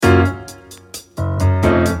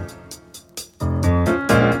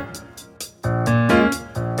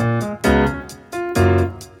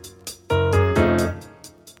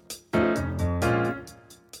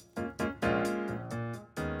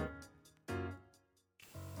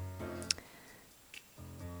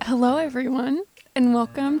Hello, everyone, and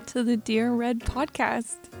welcome to the Dear Red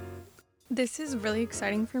podcast. This is really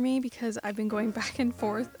exciting for me because I've been going back and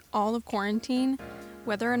forth all of quarantine,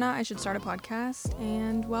 whether or not I should start a podcast,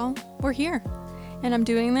 and well, we're here, and I'm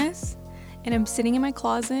doing this, and I'm sitting in my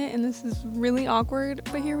closet, and this is really awkward,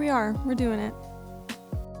 but here we are, we're doing it.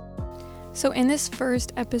 So in this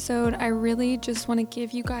first episode, I really just want to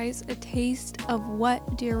give you guys a taste of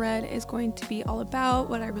what Dear Red is going to be all about,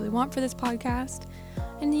 what I really want for this podcast,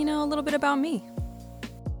 and a little bit about me.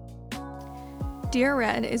 Dear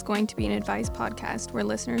Red is going to be an advice podcast where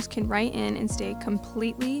listeners can write in and stay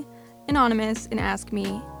completely anonymous and ask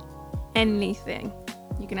me anything.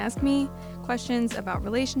 You can ask me questions about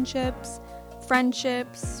relationships,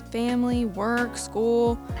 friendships, family, work,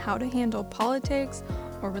 school, how to handle politics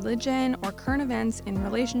or religion or current events in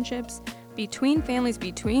relationships, between families,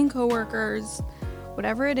 between coworkers,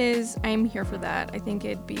 whatever it is, I'm here for that. I think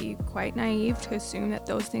it'd be quite naive to assume that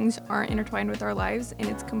those things aren't intertwined with our lives, and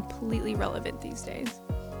it's completely relevant these days.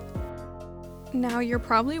 Now, you're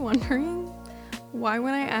probably wondering, why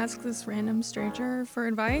would I ask this random stranger for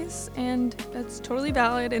advice? And that's totally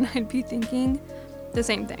valid, and I'd be thinking the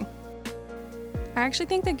same thing. I actually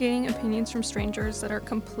think that getting opinions from strangers that are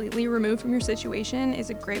completely removed from your situation is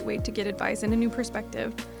a great way to get advice and a new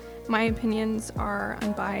perspective. My opinions are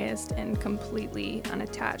unbiased and completely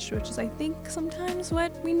unattached, which is, I think, sometimes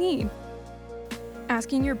what we need.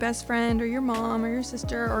 Asking your best friend or your mom or your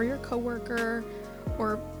sister or your coworker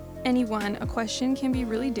or anyone a question can be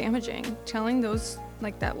really damaging. Telling those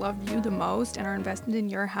that love you the most and are invested in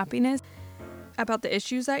your happiness about the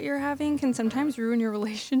issues that you're having can sometimes ruin your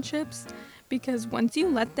relationships, because once you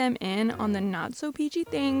let them in on the not so peachy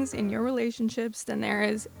things in your relationships, then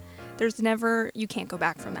you can't go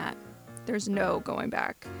back from that. There's no going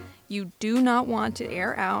back. You do not want to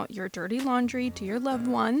air out your dirty laundry to your loved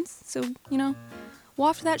ones, so,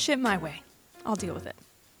 waft that shit my way. I'll deal with it.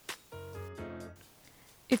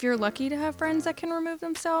 If you're lucky to have friends that can remove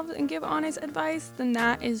themselves and give honest advice, then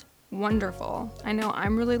that is wonderful. I know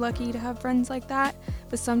I'm really lucky to have friends like that,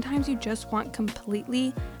 but sometimes you just want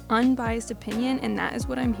completely unbiased opinion, and that is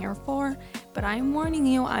what I'm here for. But I'm warning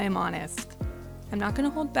you, I am honest. I'm not going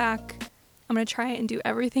to hold back. I'm going to try and do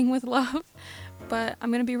everything with love, but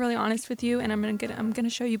I'm going to be really honest with you, and I'm going to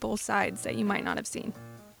show you both sides that you might not have seen.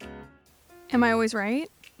 Am I always right?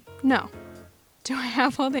 No. Do I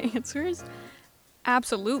have all the answers?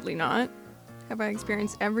 Absolutely not. Have I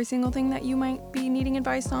experienced every single thing that you might be needing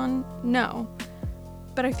advice on? No.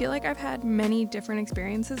 But I feel like I've had many different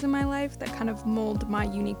experiences in my life that kind of mold my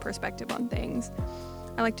unique perspective on things.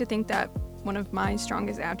 I like to think that one of my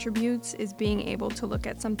strongest attributes is being able to look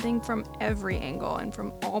at something from every angle and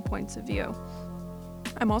from all points of view.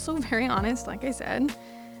 I'm also very honest, like I said.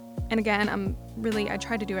 And again, I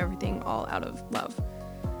try to do everything all out of love.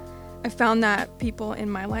 I found that people in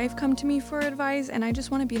my life come to me for advice, and I just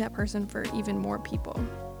want to be that person for even more people.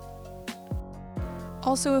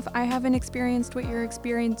 Also, if I haven't experienced what you're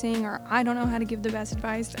experiencing, or I don't know how to give the best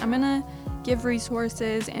advice, I'm going to give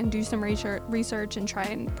resources and do some research and try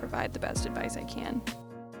and provide the best advice I can.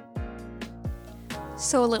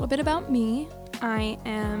 So a little bit about me. I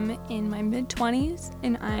am in my mid-20s,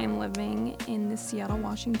 and I am living in the Seattle,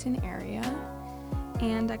 Washington area.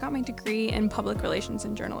 And I got my degree in public relations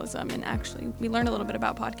and journalism, and actually we learned a little bit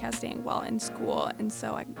about podcasting while in school, and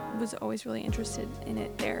so I was always really interested in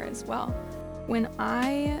it there as well. When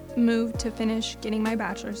I moved to finish getting my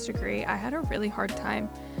bachelor's degree, I had a really hard time.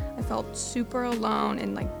 I felt super alone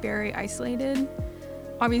and very isolated.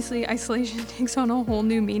 Obviously, isolation takes on a whole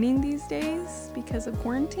new meaning these days because of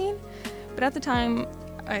quarantine, but at the time,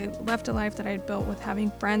 I left a life that I had built with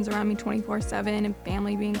having friends around me 24/7 and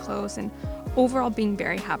family being close and overall being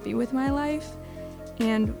very happy with my life.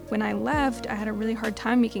 And when I left, I had a really hard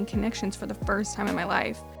time making connections for the first time in my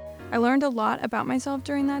life. I learned a lot about myself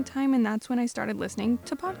during that time, and that's when I started listening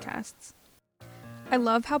to podcasts. I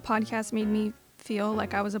love how podcasts made me feel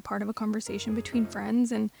like I was a part of a conversation between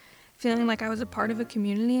friends and feeling like I was a part of a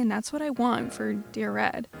community, and that's what I want for Dear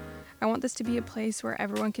Red. I want this to be a place where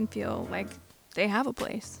everyone can feel like they have a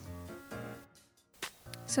place.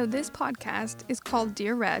 So this podcast is called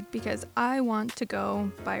Dear Red because I want to go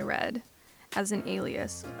by Red as an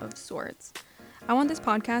alias of sorts. I want this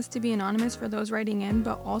podcast to be anonymous for those writing in,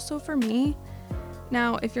 but also for me.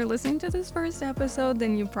 Now, if you're listening to this first episode,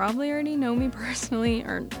 then you probably already know me personally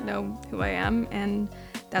or know who I am, and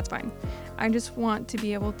that's fine. I just want to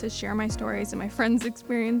be able to share my stories and my friends'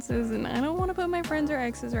 experiences, and I don't want to put my friends or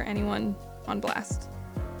exes or anyone on blast.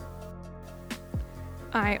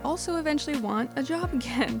 I also eventually want a job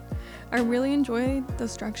again. I really enjoy the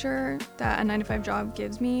structure that a 9-to-5 job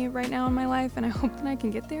gives me right now in my life, and I hope that I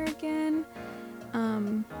can get there again.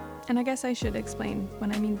 And I guess I should explain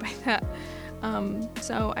what I mean by that.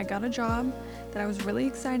 So I got a job that I was really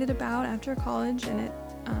excited about after college, and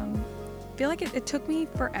I feel like it took me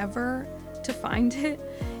forever to find it.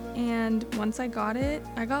 And once I got it,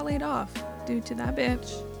 I got laid off due to that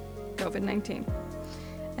bitch, COVID-19.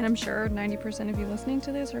 And I'm sure 90% of you listening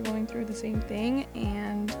to this are going through the same thing,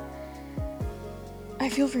 and I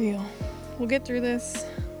feel for you. We'll get through this.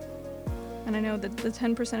 And I know that the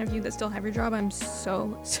 10% of you that still have your job, I'm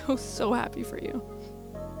so happy for you.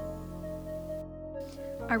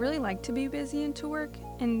 I really like to be busy and to work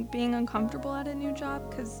and being uncomfortable at a new job,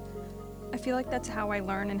 because I feel like that's how I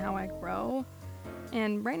learn and how I grow.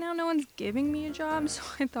 And right now no one's giving me a job, so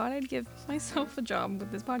I thought I'd give myself a job with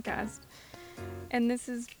this podcast. And this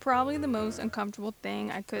is probably the most uncomfortable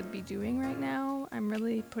thing I could be doing right now. I'm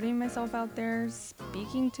really putting myself out there,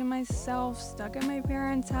 speaking to myself, stuck at my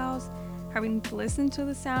parents' house, having to listen to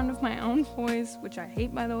the sound of my own voice, which I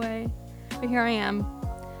hate, by the way. But here I am,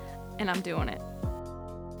 and I'm doing it.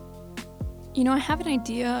 You know, I have an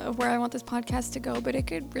idea of where I want this podcast to go, but it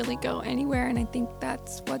could really go anywhere, and I think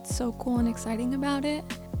that's what's so cool and exciting about it.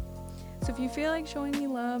 So if you feel like showing me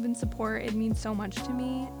love and support, it means so much to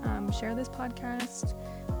me. Share this podcast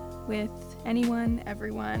with anyone,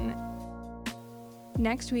 everyone.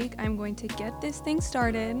 Next week, I'm going to get this thing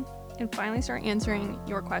started and finally start answering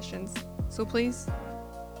your questions. So please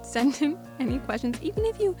send in any questions, even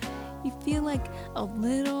if you feel like a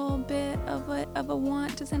little bit of a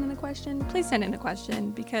want to send in a question. Please send in a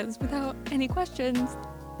question, because without any questions,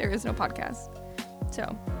 there is no podcast.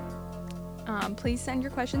 So please send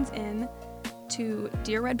your questions in to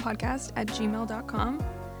dearredpodcast@gmail.com.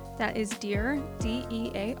 That is dear,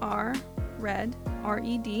 D-E-A-R, red,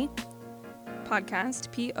 R-E-D,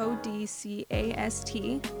 podcast, P-O-D-C-A-S-T,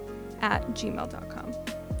 @gmail.com.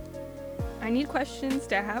 I need questions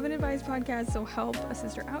to have an advice podcast, so help a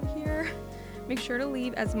sister out here. Make sure to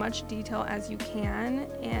leave as much detail as you can,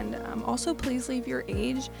 and also please leave your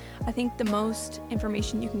age. I think the most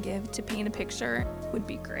information you can give to paint a picture would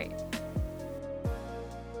be great.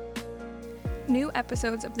 New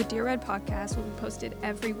episodes of the Dear Red podcast will be posted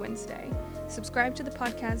every Wednesday. Subscribe to the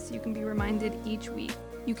podcast so you can be reminded each week.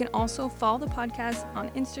 You can also follow the podcast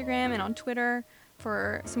on Instagram and on Twitter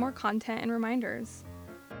for some more content and reminders.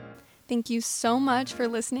 Thank you so much for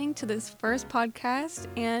listening to this first podcast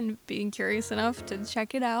and being curious enough to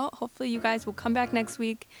check it out. Hopefully you guys will come back next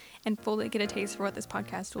week and fully get a taste for what this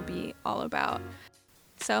podcast will be all about.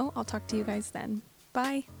 So I'll talk to you guys then.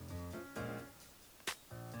 Bye.